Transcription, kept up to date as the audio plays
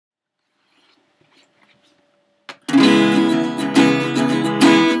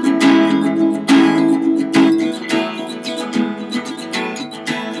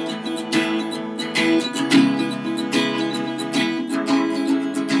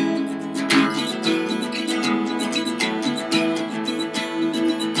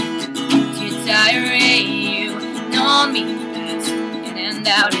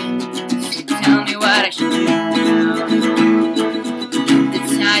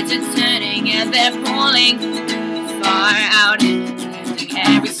wheels are turning and they're pulling far out, lifting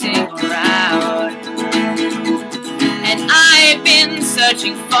every single route. And I've been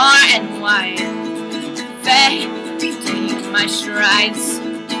searching far and wide, taking my strides,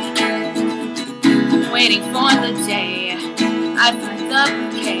 waiting for the day I find the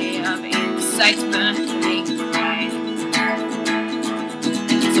bouquet of insights burning bright.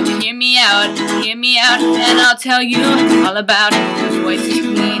 So hear me out, and I'll tell you all about the voices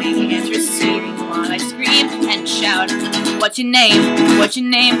pleading and receding while I scream and shout. What's your name? What's your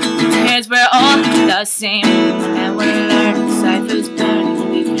name? Here's we're all the same, and we're learning ciphers burning.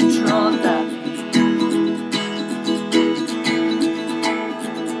 We control the pain.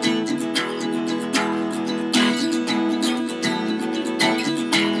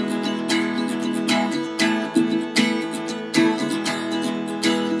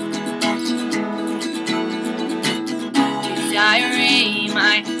 Diary,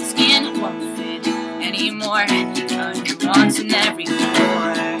 my skin won't fit anymore. A nuance in every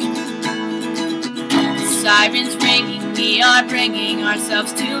pore. Sirens ringing, we are bringing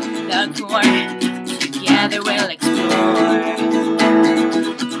ourselves to the core. Together we'll explore.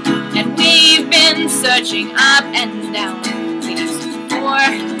 And we've been searching up and down these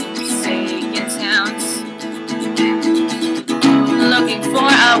forsaken towns, looking for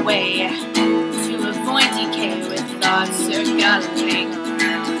a way to avoid decay with thoughts circling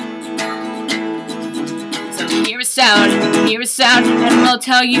around. So hear us out, and we'll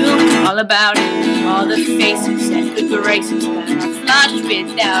tell you all about all the faces and good graces that are flushed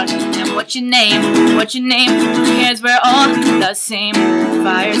with doubt. And what's your name? What's your name? Here's we're all the same.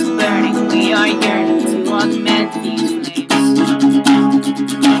 Fire's burning, we are yearning to augment these flames.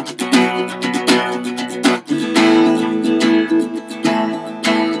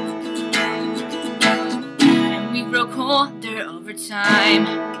 Colder over time.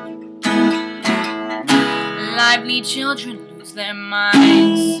 Lively children lose their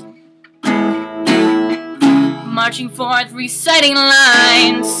minds, marching forth, reciting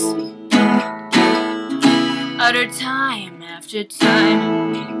lines, uttered time after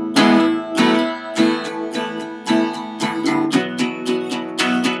time.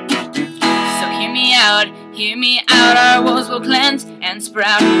 So hear me out, our woes will cleanse and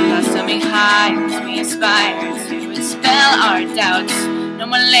sprout, blossoming high as we aspire to dispel our doubts. No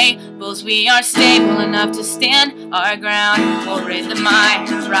more labels, we are stable enough to stand our ground. We'll rid the mire,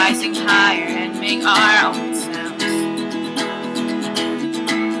 rising higher and make our own sounds.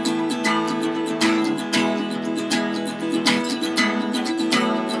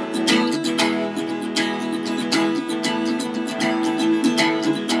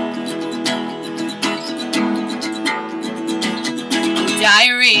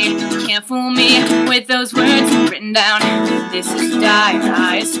 Diary, can't fool me with those words written down. This is dire,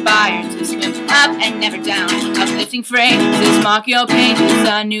 I aspire to swim up and never down. Uplifting phrases mark your pages,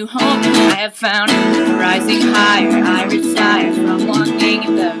 a new hope I have found. Rising higher, I retire from one